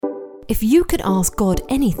If you could ask God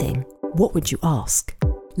anything, what would you ask?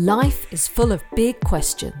 Life is full of big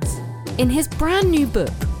questions. In his brand new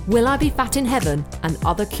book, Will I Be Fat in Heaven? And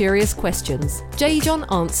Other Curious Questions, J.John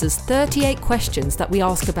answers 38 questions that we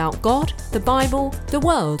ask about God, the Bible, the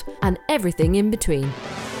world, and everything in between.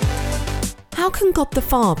 How can God the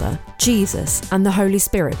Father, Jesus, and the Holy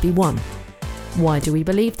Spirit be one? Why do we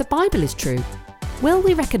believe the Bible is true? Will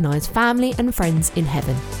we recognise family and friends in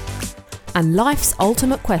heaven? And life's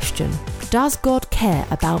ultimate question, does God care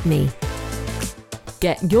about me?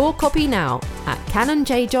 Get your copy now at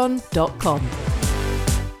CanonJJohn.com.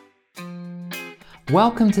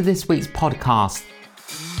 Welcome to this week's podcast.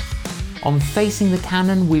 On Facing the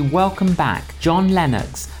Canon, we welcome back John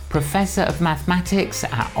Lennox, Professor of Mathematics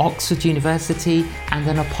at Oxford University and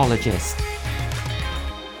an apologist.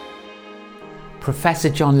 Professor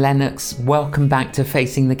John Lennox, welcome back to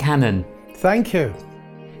Facing the Canon. Thank you.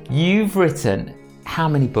 You've written how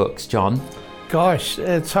many books, John? Gosh,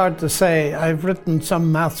 it's hard to say. I've written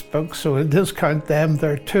some maths books, so we'll discount them.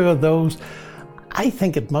 There are two of those. I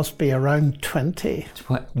think it must be around 20.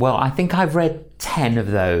 Well, I think I've read 10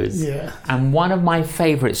 of those. Yeah. And one of my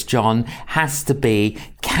favourites, John, has to be,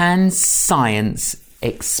 can science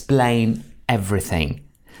explain everything?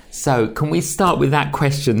 So can we start with that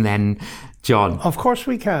question then, John? Of course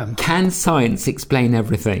we can. Can science explain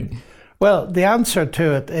everything? Well, the answer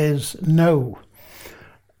to it is no.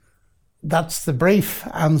 That's the brief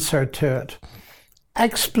answer to it.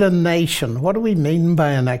 Explanation. What do we mean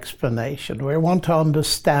by an explanation? We want to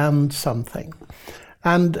understand something.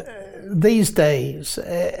 And these days,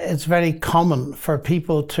 it's very common for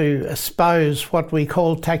people to espouse what we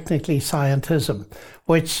call technically scientism,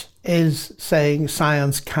 which is saying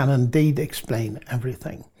science can indeed explain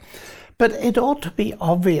everything. But it ought to be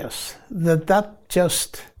obvious that that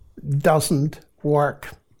just doesn't work.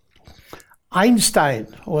 Einstein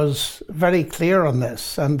was very clear on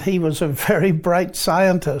this, and he was a very bright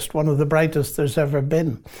scientist, one of the brightest there's ever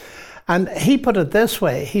been. And he put it this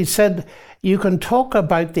way. He said, you can talk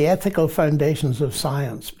about the ethical foundations of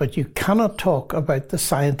science, but you cannot talk about the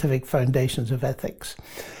scientific foundations of ethics.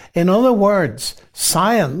 In other words,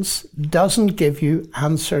 science doesn't give you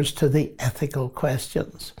answers to the ethical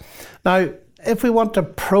questions. Now, if we want to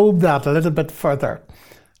probe that a little bit further,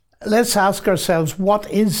 let's ask ourselves, what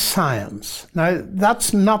is science? Now,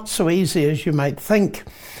 that's not so easy as you might think.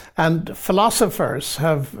 And philosophers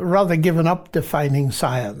have rather given up defining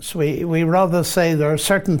science. We rather say there are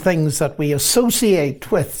certain things that we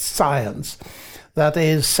associate with science. That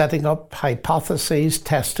is, setting up hypotheses,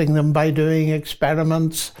 testing them by doing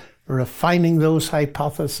experiments, refining those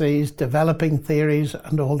hypotheses, developing theories,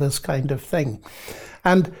 and all this kind of thing.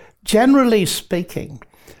 And generally speaking,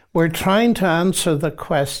 we're trying to answer the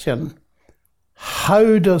question,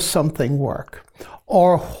 how does something work?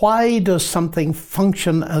 Or why does something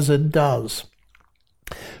function as it does?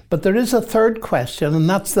 But there is a third question, and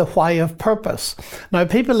that's the why of purpose. Now,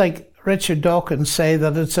 people like Richard Dawkins say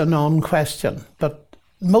that it's a non-question, but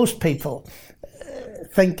most people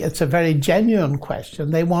think it's a very genuine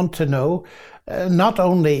question. They want to know not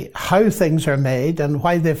only how things are made and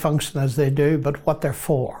why they function as they do, but what they're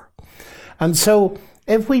for. And so,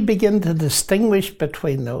 if we begin to distinguish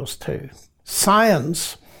between those two,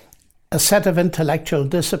 science, a set of intellectual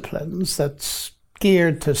disciplines that's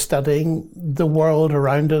geared to studying the world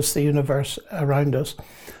around us, the universe around us,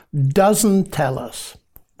 doesn't tell us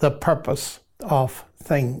the purpose of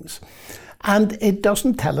things. And it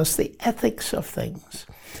doesn't tell us the ethics of things.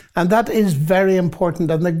 And that is very important.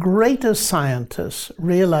 And the greatest scientists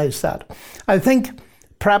realize that. I think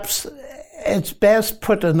perhaps it's best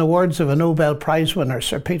put in the words of a Nobel Prize winner,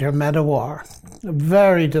 Sir Peter Medawar, a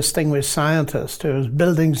very distinguished scientist who has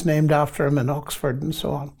buildings named after him in Oxford and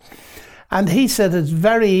so on. And he said it's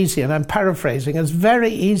very easy, and I'm paraphrasing, it's very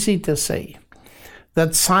easy to see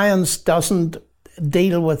that science doesn't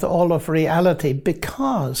deal with all of reality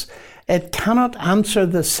because it cannot answer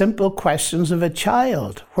the simple questions of a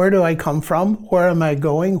child. Where do I come from? Where am I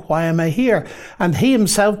going? Why am I here? And he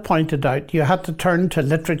himself pointed out you had to turn to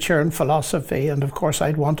literature and philosophy, and of course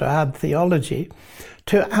I'd want to add theology,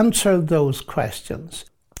 to answer those questions.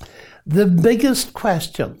 The biggest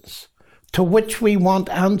questions to which we want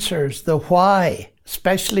answers, the why,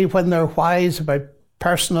 especially when they're whys about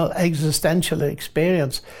personal existential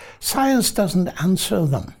experience, science doesn't answer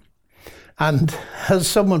them. And as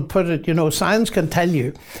someone put it, science can tell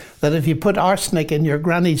you that if you put arsenic in your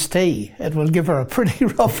granny's tea, it will give her a pretty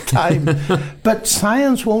rough time. But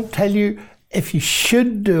science won't tell you if you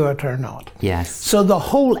should do it or not. Yes. So the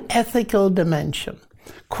whole ethical dimension,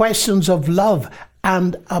 questions of love,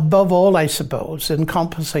 And above all, I suppose,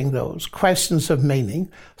 encompassing those questions of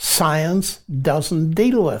meaning, science doesn't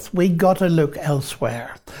deal with. We got to look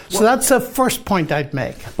elsewhere. So that's the first point I'd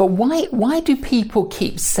make. But why do people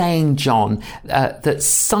keep saying, John, that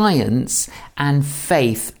science and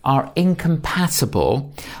faith are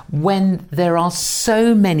incompatible when there are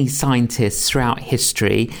so many scientists throughout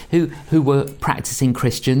history who were practicing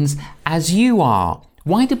Christians as you are?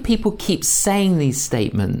 Why do people keep saying these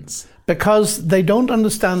statements? Because they don't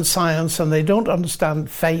understand science and they don't understand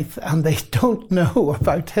faith and they don't know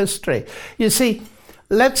about history. You see,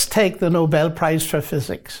 let's take the Nobel Prize for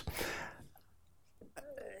Physics.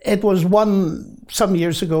 It was won some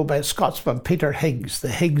years ago by a Scotsman, Peter Higgs, the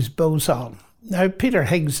Higgs boson. Now, Peter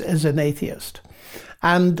Higgs is an atheist.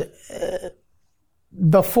 And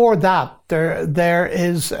before that, there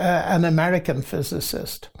is an American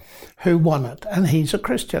physicist who won it, and he's a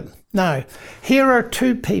Christian. Now, here are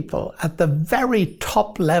two people at the very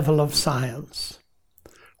top level of science.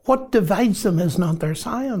 What divides them is not their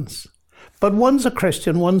science. But one's a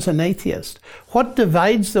Christian, one's an atheist. What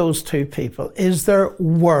divides those two people is their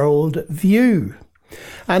world view.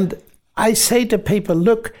 And I say to people,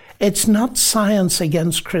 look, it's not science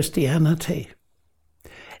against Christianity.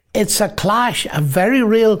 It's a clash, a very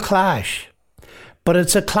real clash. But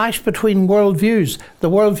it's a clash between worldviews, the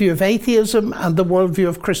worldview of atheism and the worldview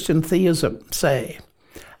of Christian theism, say.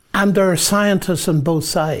 And there are scientists on both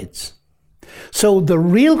sides. So the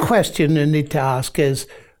real question you need to ask is,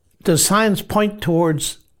 does science point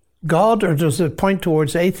towards God or does it point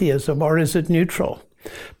towards atheism, or is it neutral?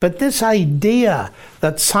 But this idea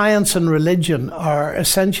that science and religion are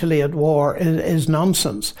essentially at war is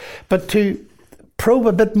nonsense. But to probe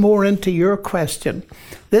a bit more into your question,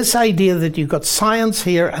 this idea that you've got science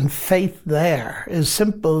here and faith there is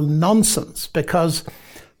simple nonsense, because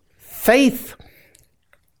faith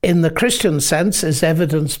in the Christian sense is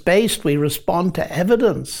evidence-based. We respond to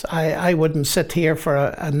evidence. I wouldn't sit here for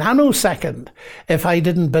a nanosecond if I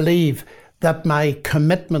didn't believe that my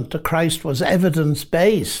commitment to Christ was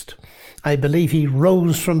evidence-based. I believe he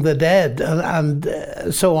rose from the dead and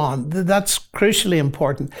so on. That's crucially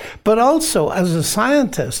important. But also, as a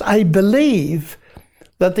scientist, I believe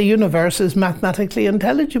that the universe is mathematically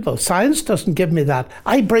intelligible. Science doesn't give me that.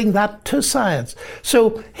 I bring that to science.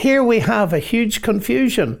 So here we have a huge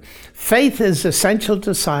confusion. Faith is essential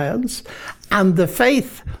to science, and the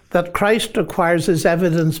faith that Christ requires is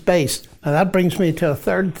evidence-based. Now that brings me to a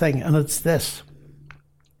third thing, and it's this.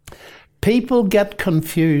 People get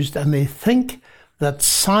confused and they think that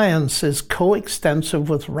science is coextensive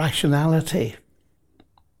with rationality.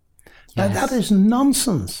 Yes. Now that is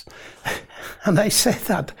nonsense. And I say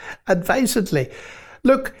that advisedly.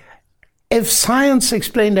 Look, if science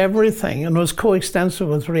explained everything and was coextensive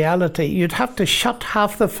with reality, you'd have to shut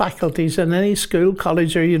half the faculties in any school,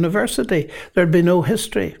 college or university. There'd be no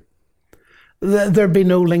history. There'd be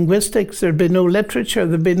no linguistics, there'd be no literature,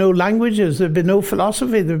 there'd be no languages, there'd be no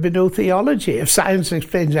philosophy, there'd be no theology if science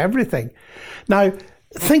explains everything. Now,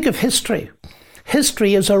 think of history.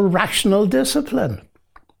 History is a rational discipline,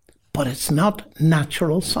 but it's not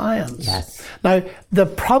natural science. Yes. Now, the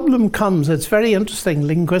problem comes, it's very interesting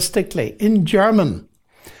linguistically. In German,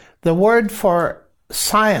 the word for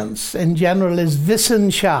science in general is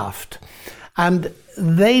Wissenschaft, and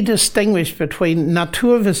they distinguish between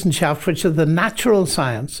Naturwissenschaft, which are the natural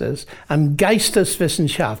sciences, and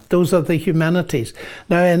Geisteswissenschaft, those are the humanities.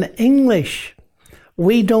 Now in English,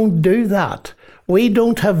 we don't do that. We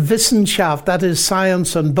don't have Wissenschaft, that is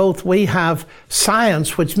science on both. We have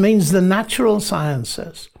science, which means the natural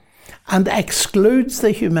sciences, and excludes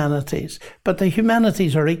the humanities. But the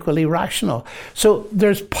humanities are equally rational. So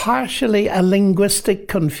there's partially a linguistic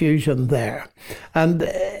confusion there. And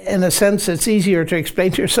in a sense, it's easier to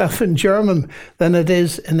explain to yourself in German than it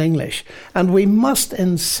is in English. And we must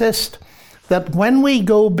insist that when we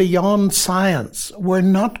go beyond science, we're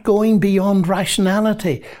not going beyond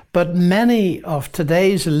rationality. But many of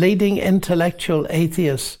today's leading intellectual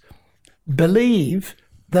atheists believe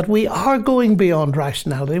that we are going beyond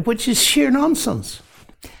rationality, which is sheer nonsense.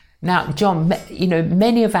 Now, John, you know,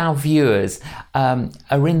 many of our viewers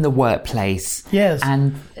are in the workplace. Yes.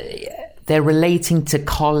 And they're relating to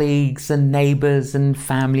colleagues and neighbours and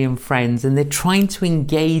family and friends, and they're trying to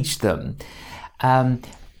engage them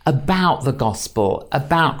about the gospel,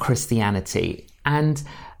 about Christianity. And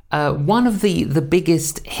one of the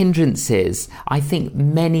biggest hindrances I think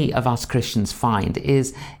many of us Christians find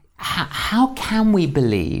is how can we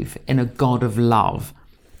believe in a God of love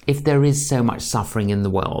if there is so much suffering in the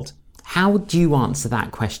world? How do you answer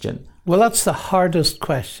that question? Well, that's the hardest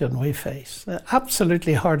question we face, the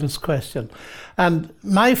absolutely hardest question. And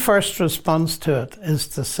my first response to it is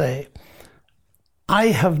to say, I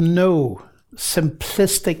have no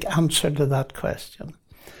simplistic answer to that question.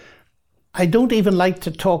 I don't even like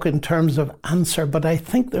to talk in terms of answer, but I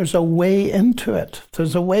think there's a way into it.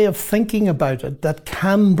 There's a way of thinking about it that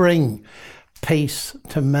can bring peace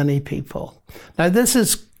to many people. Now, this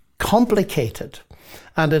is complicated,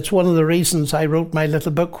 and it's one of the reasons I wrote my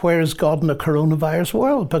little book, Where is God in a Coronavirus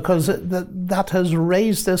World? Because that has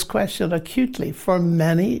raised this question acutely for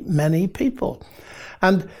many, many people.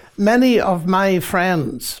 And many of my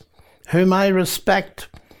friends, whom I respect,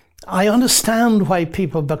 I understand why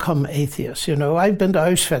people become atheists. You know, I've been to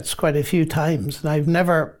Auschwitz quite a few times, and I've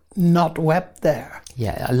never not wept there.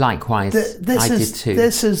 Yeah, likewise, I did too.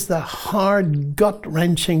 This is the hard,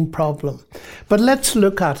 gut-wrenching problem. But let's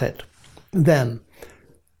look at it then.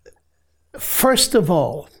 First of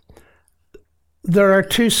all, there are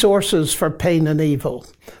two sources for pain and evil.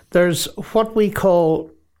 There's what we call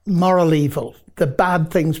moral evil, the bad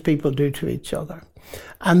things people do to each other.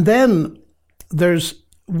 And then there's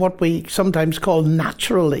what we sometimes call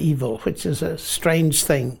natural evil, which is a strange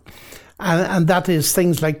thing. And that is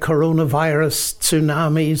things like coronavirus,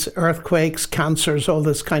 tsunamis, earthquakes, cancers, all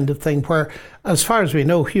this kind of thing, where, as far as we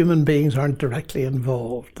know, human beings aren't directly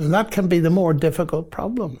involved. And that can be the more difficult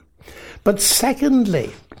problem. But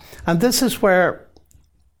secondly, and this is where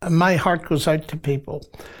my heart goes out to people,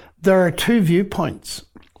 there are two viewpoints.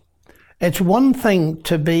 It's one thing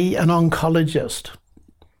to be an oncologist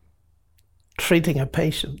treating a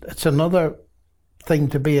patient. It's another thing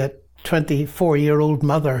to be a 24-year-old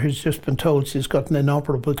mother who's just been told she's got an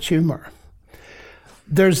inoperable tumour.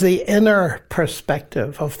 There's the inner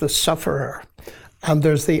perspective of the sufferer, and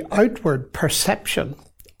there's the outward perception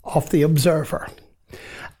of the observer.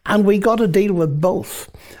 And we got to deal with both.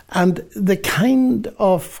 And the kind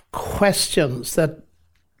of questions that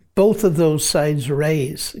both of those sides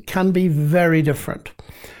raise can be very different.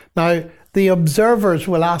 Now, the observers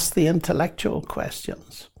will ask the intellectual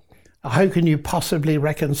questions. How can you possibly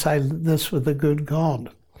reconcile this with a good God?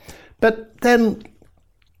 But then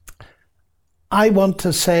I want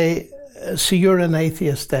to say, so you're an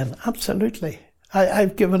atheist then? Absolutely.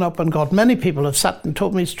 I've given up on God. Many people have sat and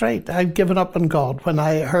told me straight, I've given up on God when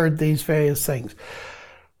I heard these various things.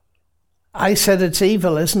 I said, it's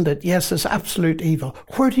evil, isn't it? Yes, it's absolute evil.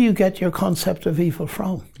 Where do you get your concept of evil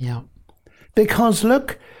from? Yeah. Because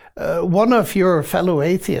look, one of your fellow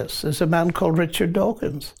atheists is a man called Richard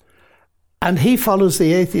Dawkins. And he follows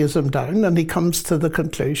the atheism down, and he comes to the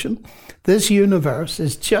conclusion, this universe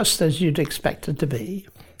is just as you'd expect it to be.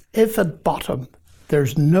 If at bottom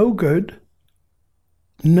there's no good,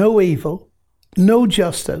 no evil, no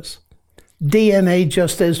justice, DNA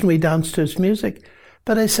just is, and we dance to its music.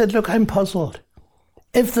 But I said, look, I'm puzzled.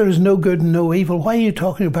 If there's no good and no evil, why are you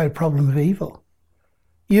talking about a problem of evil?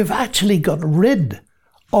 You've actually got rid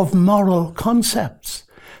of moral concepts.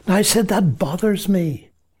 Now, I said, that bothers me,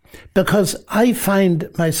 because I find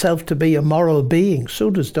myself to be a moral being.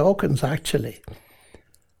 So does Dawkins, actually.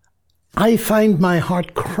 I find my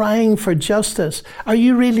heart crying for justice. Are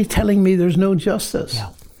you really telling me there's no justice? Yeah.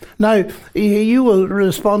 Now, you will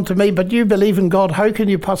respond to me, but you believe in God. How can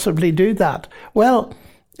you possibly do that? Well,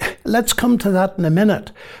 let's come to that in a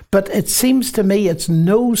minute. But it seems to me it's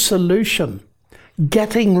no solution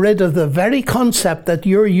getting rid of the very concept that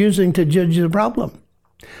you're using to judge the problem.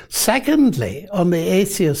 Secondly, on the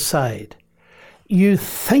atheist side, you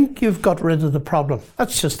think you've got rid of the problem.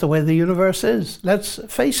 That's just the way the universe is. Let's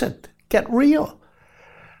face it, get real.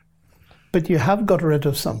 But you have got rid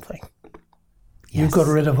of something. Yes. You've got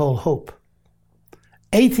rid of all hope.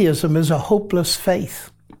 Atheism is a hopeless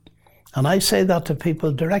faith. And I say that to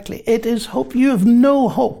people directly. It is hope. You have no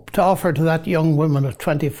hope to offer to that young woman of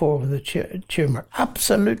 24 with a tumour.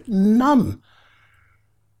 Absolute none.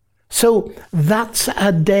 So that's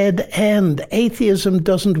a dead end. Atheism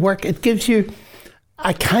doesn't work. It gives you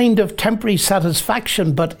a kind of temporary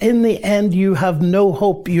satisfaction, but in the end you have no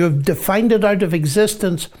hope. You have defined it out of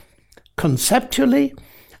existence conceptually,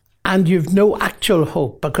 and you've no actual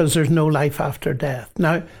hope because there's no life after death.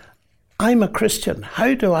 Now, I'm a Christian.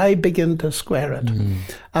 How do I begin to square it?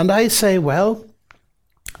 And I say, well,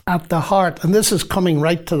 at the heart, and this is coming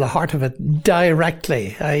right to the heart of it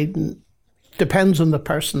directly. Depends on the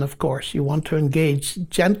person, of course, you want to engage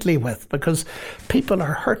gently with, because people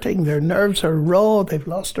are hurting, their nerves are raw, they've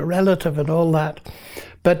lost a relative and all that.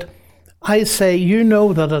 But I say, you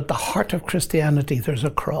know that at the heart of Christianity there's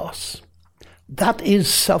a cross. That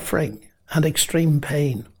is suffering and extreme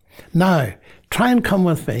pain. Now, try and come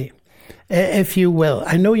with me if you will.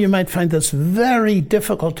 I know you might find this very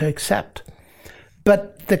difficult to accept,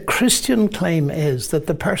 but the Christian claim is that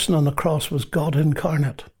the person on the cross was God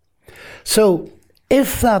incarnate. So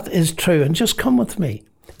if that is true, and just come with me,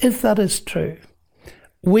 if that is true,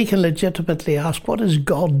 we can legitimately ask, what is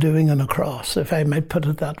God doing on a cross, if I might put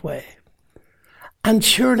it that way? And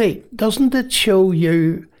surely, doesn't it show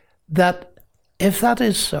you that if that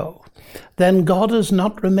is so, then God has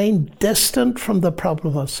not remained distant from the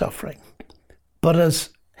problem of suffering, but has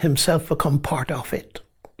himself become part of it?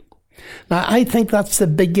 Now, I think that's the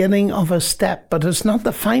beginning of a step, but it's not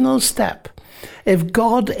the final step. If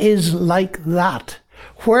God is like that,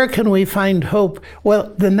 where can we find hope?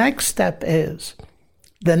 Well, the next step is,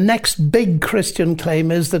 the next big Christian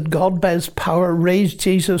claim is that God by his power raised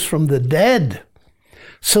Jesus from the dead,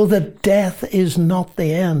 so that death is not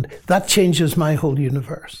the end. That changes my whole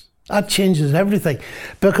universe. That changes everything.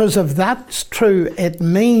 Because if that's true, it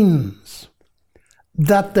means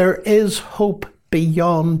that there is hope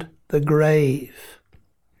beyond the grave.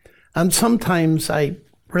 And sometimes I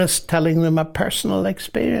risk telling them a personal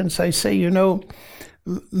experience. I say, you know,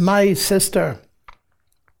 my sister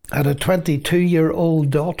had a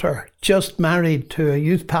 22-year-old daughter, just married to a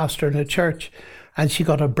youth pastor in a church, and she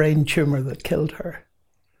got a brain tumour that killed her.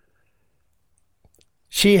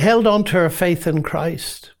 She held on to her faith in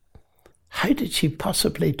Christ. How did she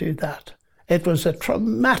possibly do that? It was a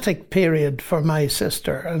traumatic period for my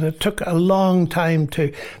sister, and it took a long time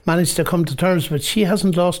to manage to come to terms, but she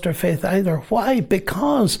hasn't lost her faith either. Why?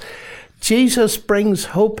 Because Jesus brings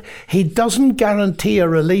hope. He doesn't guarantee a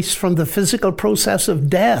release from the physical process of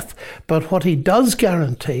death, but what he does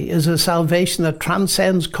guarantee is a salvation that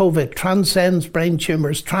transcends COVID, transcends brain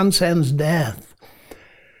tumours, transcends death.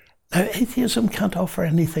 Now, atheism can't offer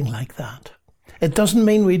anything like that. It doesn't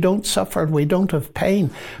mean we don't suffer, we don't have pain,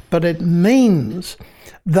 but it means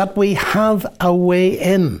that we have a way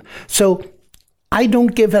in. So I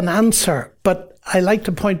don't give an answer, but I like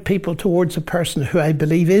to point people towards a person who I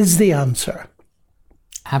believe is the answer.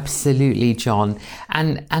 Absolutely, John.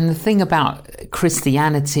 And the thing about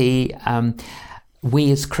Christianity, we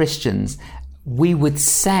as Christians, we would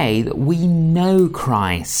say that we know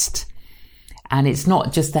Christ. And it's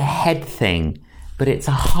not just a head thing, but it's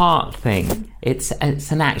a heart thing. It's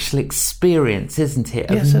an actual experience, isn't it?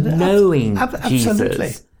 Yes, of knowing absolutely.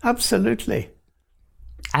 Jesus. Absolutely.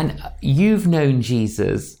 And you've known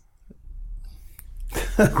Jesus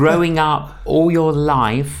growing up all your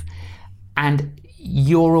life, and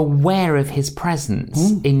you're aware of his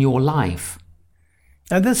presence in your life.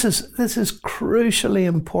 Now, this is crucially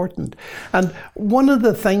important. And one of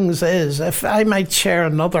the things is, if I might share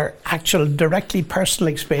another actual directly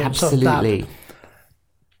personal experience of that.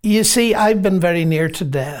 You see, I've been very near to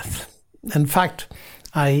death. In fact,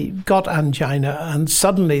 I got angina, and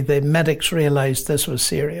suddenly the medics realized this was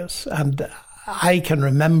serious. And I can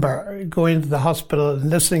remember going to the hospital and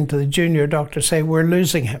listening to the junior doctor say, "We're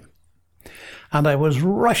losing him." And I was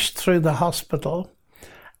rushed through the hospital,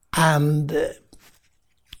 and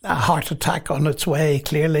a heart attack on its way,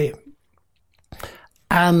 clearly.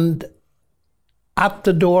 And at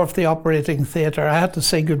the door of the operating theatre, I had to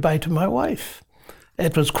say goodbye to my wife.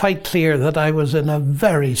 It was quite clear that I was in a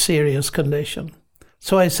very serious condition.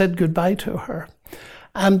 So I said goodbye to her.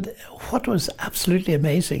 And what was absolutely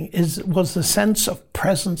amazing was the sense of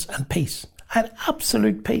presence and peace. I had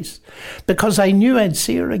absolute peace, because I knew I'd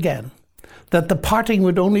see her again, that the parting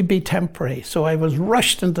would only be temporary. So I was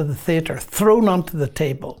rushed into the theatre, thrown onto the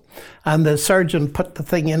table, and the surgeon put the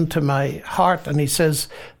thing into my heart, and he says,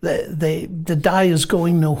 the dye is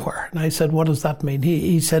going nowhere. And I said, what does that mean?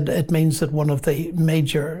 He said, it means that one of the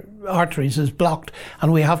major arteries is blocked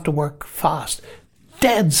and we have to work fast.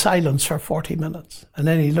 Dead silence for 40 minutes. And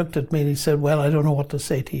then he looked at me and he said, well, I don't know what to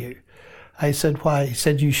say to you. I said, why? He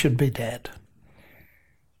said, you should be dead.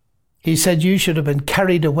 He said, you should have been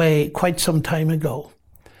carried away quite some time ago.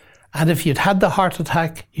 And if you'd had the heart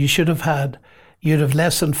attack you'd have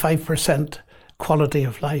less than 5% quality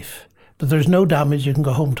of life. But there's no damage, you can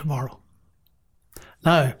go home tomorrow.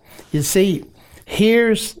 Now, you see,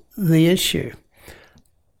 here's the issue.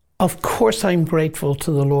 Of course I'm grateful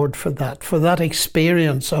to the Lord for that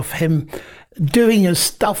experience of him doing his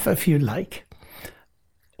stuff, if you like,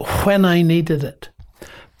 when I needed it.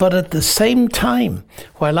 But at the same time,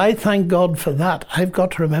 while I thank God for that, I've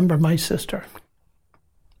got to remember my sister.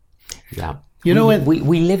 Yeah. You know,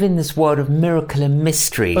 we live in this world of miracle and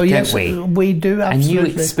mystery, don't we? We do, absolutely. And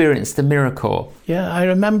you experienced the miracle. Yeah, I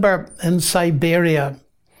remember in Siberia,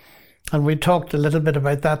 and we talked a little bit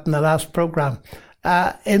about that in the last program.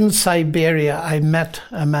 In Siberia, I met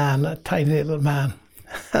a man, a tiny little man,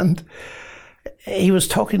 and he was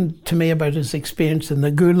talking to me about his experience in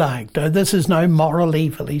the Gulag. Now, this is now moral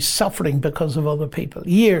evil. He's suffering because of other people.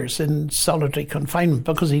 Years in solitary confinement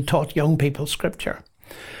because he taught young people scripture.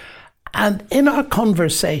 And in our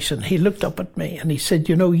conversation, he looked up at me and he said,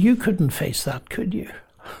 you know, you couldn't face that, could you?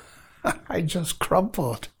 I just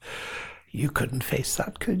crumpled. You couldn't face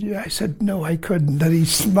that, could you? I said, no, I couldn't. And he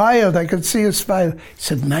smiled. I could see his smile. He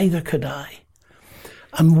said, neither could I.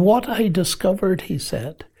 And what I discovered, he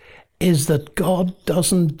said, is that God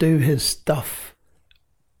doesn't do his stuff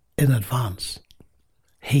in advance.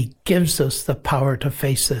 He gives us the power to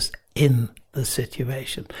face this in the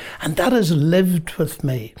situation. And that has lived with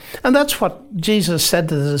me. And that's what Jesus said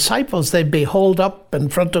to the disciples. They'd be hauled up in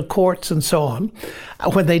front of courts and so on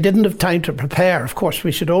when they didn't have time to prepare. Of course,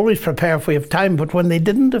 we should always prepare if we have time, but when they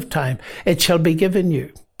didn't have time, it shall be given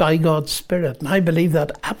you by God's Spirit. And I believe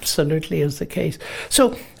that absolutely is the case.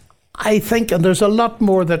 So I think, and there's a lot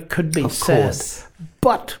more that could be said,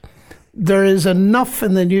 but there is enough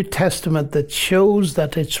in the New Testament that shows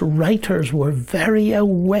that its writers were very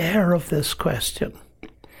aware of this question.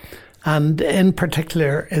 And in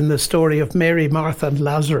particular, in the story of Mary, Martha, and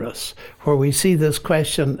Lazarus, where we see this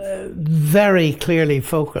question very clearly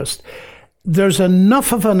focused, there's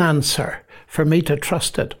enough of an answer for me to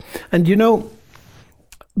trust it. And you know,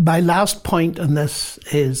 my last point on this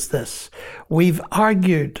is this. We've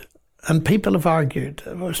argued, and people have argued,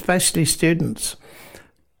 especially students,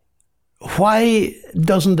 why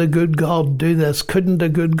doesn't a good God do this? Couldn't a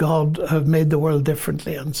good God have made the world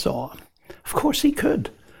differently and so on? Of course he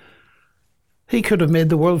could. He could have made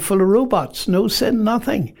the world full of robots, no sin,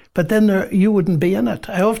 nothing. But then you wouldn't be in it.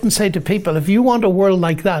 I often say to people, if you want a world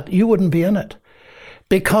like that, you wouldn't be in it.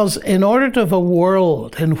 Because in order to have a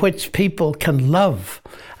world in which people can love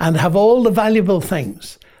and have all the valuable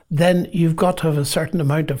things, then you've got to have a certain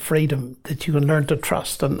amount of freedom that you can learn to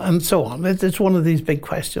trust and so on. It's one of these big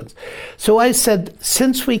questions. So I said,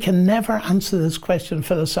 since we can never answer this question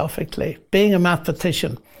philosophically, being a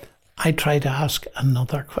mathematician, I try to ask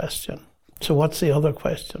another question. So what's the other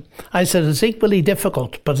question? I said, it's equally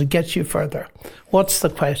difficult, but it gets you further. What's the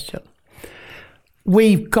question?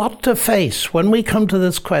 We've got to face, when we come to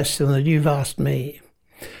this question that you've asked me,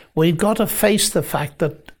 we've got to face the fact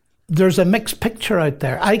that there's a mixed picture out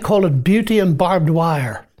there. I call it beauty and barbed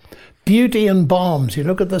wire, beauty and bombs. You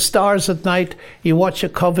look at the stars at night, you watch a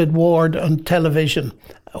COVID ward on television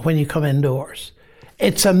when you come indoors.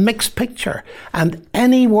 It's a mixed picture, and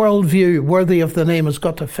any worldview worthy of the name has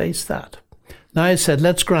got to face that. Now I said,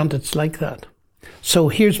 let's grant it's like that. So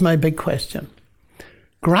here's my big question.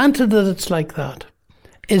 Granted that it's like that,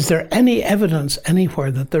 is there any evidence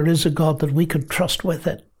anywhere that there is a God that we could trust with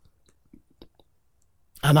it?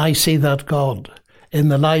 And I see that God in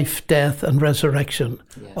the life, death, and resurrection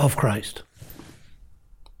of Christ.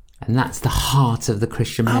 And that's the heart of the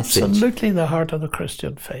Christian message. Absolutely the heart of the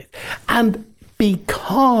Christian faith. And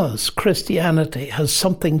because Christianity has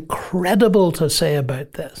something credible to say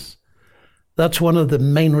about this, that's one of the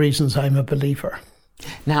main reasons I'm a believer.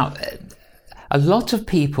 Now, a lot of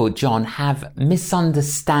people, John, have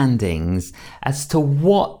misunderstandings as to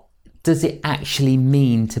what does it actually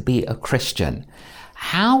mean to be a Christian.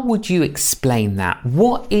 How would you explain that?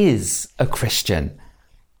 What is a Christian?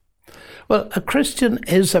 Well, a Christian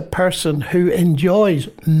is a person who enjoys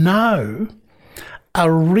now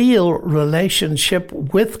a real relationship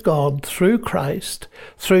with God through Christ,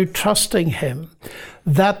 through trusting him,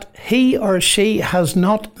 that he or she has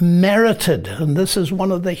not merited. And this is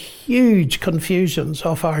one of the huge confusions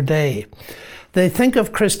of our day. They think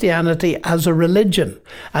of Christianity as a religion.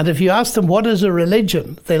 And if you ask them, what is a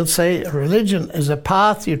religion? They'll say a religion is a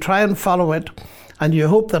path, you try and follow it, and you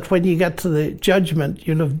hope that when you get to the judgment,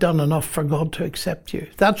 you'll have done enough for God to accept you.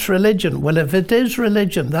 That's religion. Well, if it is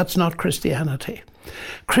religion, that's not Christianity.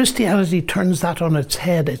 Christianity turns that on its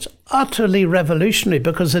head. It's utterly revolutionary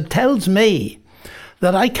because it tells me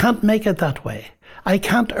that I can't make it that way. I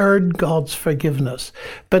can't earn God's forgiveness.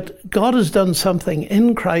 But God has done something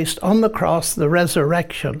in Christ on the cross, the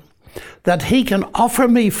resurrection, that he can offer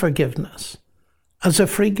me forgiveness as a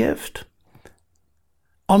free gift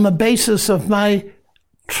on the basis of my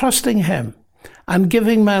trusting him and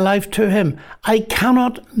giving my life to him. I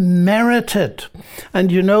cannot merit it.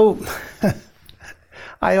 And you know,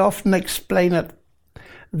 I often explain it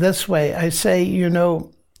this way. I say, you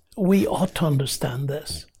know, we ought to understand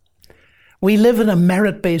this. We live in a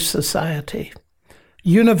merit-based society.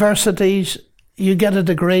 Universities, you get a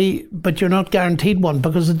degree, but you're not guaranteed one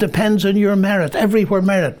because it depends on your merit. Everywhere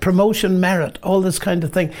merit, promotion merit, all this kind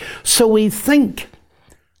of thing. So we think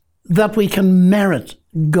that we can merit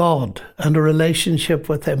God and a relationship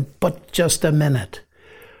with him, but just a minute.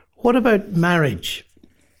 what about marriage?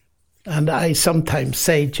 And I sometimes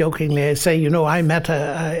say, jokingly, I met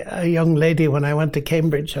a young lady when I went to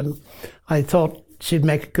Cambridge, and I thought she'd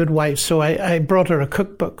make a good wife. So I brought her a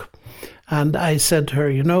cookbook, and I said to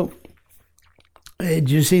her, do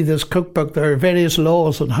you see this cookbook? There are various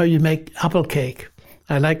laws on how you make apple cake.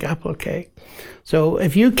 I like apple cake. So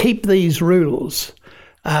if you keep these rules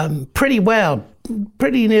pretty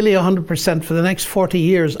nearly 100% for the next 40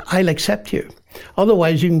 years, I'll accept you.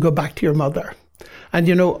 Otherwise, you can go back to your mother. And,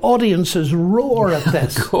 audiences roar at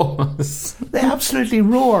this. Of course. They absolutely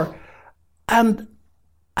roar. And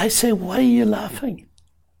I say, why are you laughing?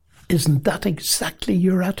 Isn't that exactly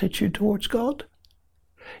your attitude towards God?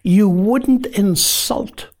 You wouldn't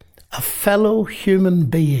insult a fellow human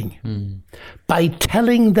being by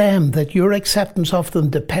telling them that your acceptance of them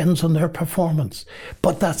depends on their performance.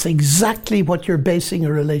 But that's exactly what you're basing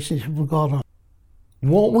a relationship with God on.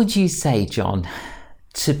 What would you say, John,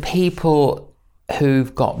 to people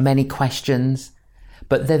who've got many questions,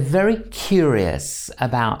 but they're very curious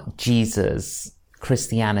about Jesus,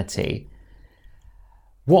 Christianity?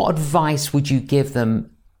 What advice would you give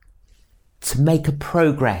them to make a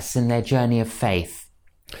progress in their journey of faith?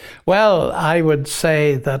 Well, I would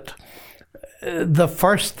say that the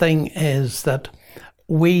first thing is that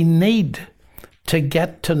we need to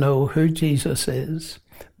get to know who Jesus is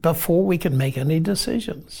before we can make any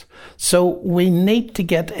decisions. So we need to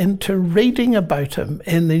get into reading about him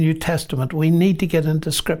in the New Testament. We need to get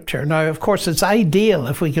into Scripture. Now, of course, it's ideal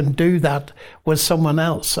if we can do that with someone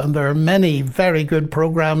else. And there are many very good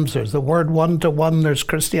programs. There's the Word 1-to-1, there's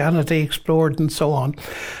Christianity Explored, and so on.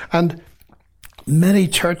 And many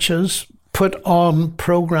churches put on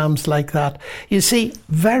programs like that. You see,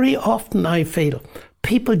 very often I feel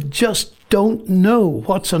people just don't know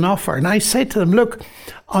what's on offer. And I say to them, look,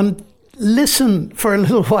 listen for a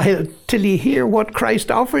little while till you hear what Christ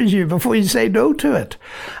offers you before you say no to it.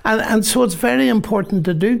 And so it's very important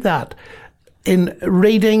to do that in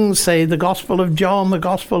reading, say, the Gospel of John, the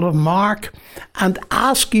Gospel of Mark, and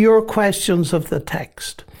ask your questions of the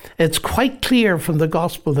text. It's quite clear from the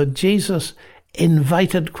Gospel that Jesus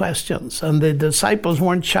invited questions, and the disciples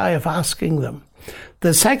weren't shy of asking them.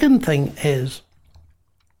 The second thing is,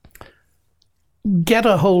 get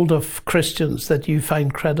a hold of Christians that you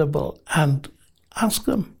find credible and ask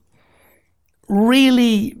them.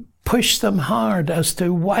 Really push them hard as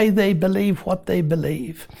to why they believe what they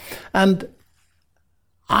believe. And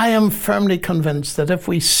I am firmly convinced that if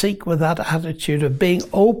we seek with that attitude of being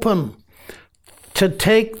open to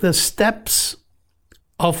take the steps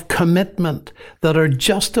of commitment that are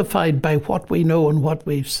justified by what we know and what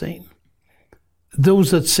we've seen,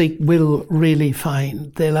 those that seek will really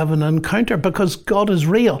find. They'll have an encounter because God is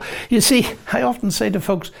real. You see, I often say to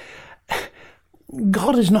folks,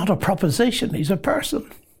 God is not a proposition, he's a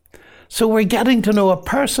person. So we're getting to know a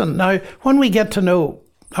person. Now, when we get to know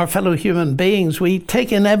our fellow human beings, we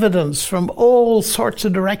take in evidence from all sorts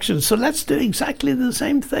of directions. So let's do exactly the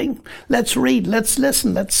same thing. Let's read, let's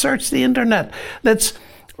listen, let's search the internet. Let's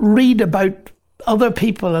read about other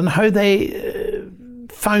people and how they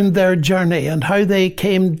found their journey and how they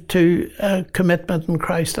came to commitment in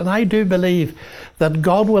Christ. And I do believe that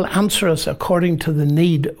God will answer us according to the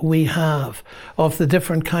need we have of the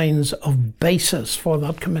different kinds of basis for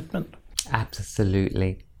that commitment.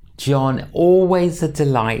 Absolutely. John, always a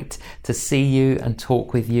delight to see you and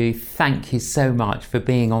talk with you. Thank you so much for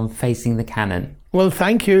being on Facing the Canon. Well,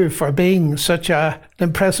 thank you for being such an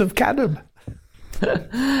impressive canon.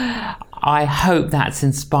 I hope that's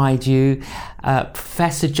inspired you.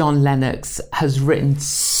 Professor John Lennox has written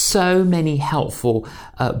so many helpful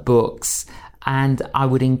books, and I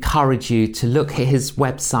would encourage you to look at his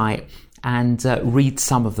website and read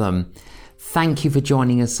some of them. Thank you for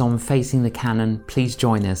joining us on Facing the Canon. Please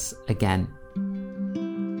join us again.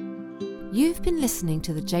 You've been listening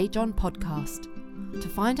to the J.John podcast. To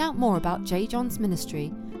find out more about J.John's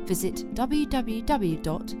ministry, visit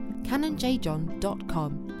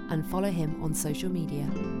www.canonjjohn.com and follow him on social media.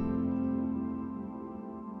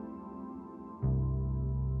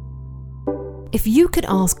 If you could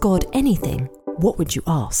ask God anything, what would you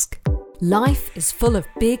ask? Life is full of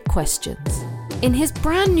big questions. In his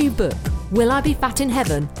brand new book, Will I Be Fat in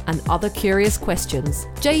Heaven? And Other Curious Questions,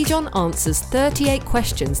 J.John answers 38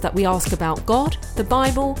 questions that we ask about God, the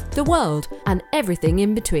Bible, the world, and everything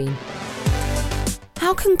in between.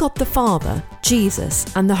 How can God the Father, Jesus,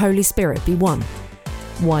 and the Holy Spirit be one?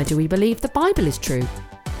 Why do we believe the Bible is true?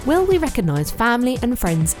 Will we recognise family and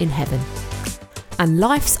friends in heaven? And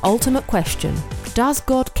life's ultimate question, does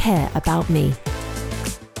God care about me?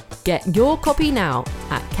 Get your copy now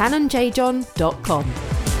at canonjjohn.com.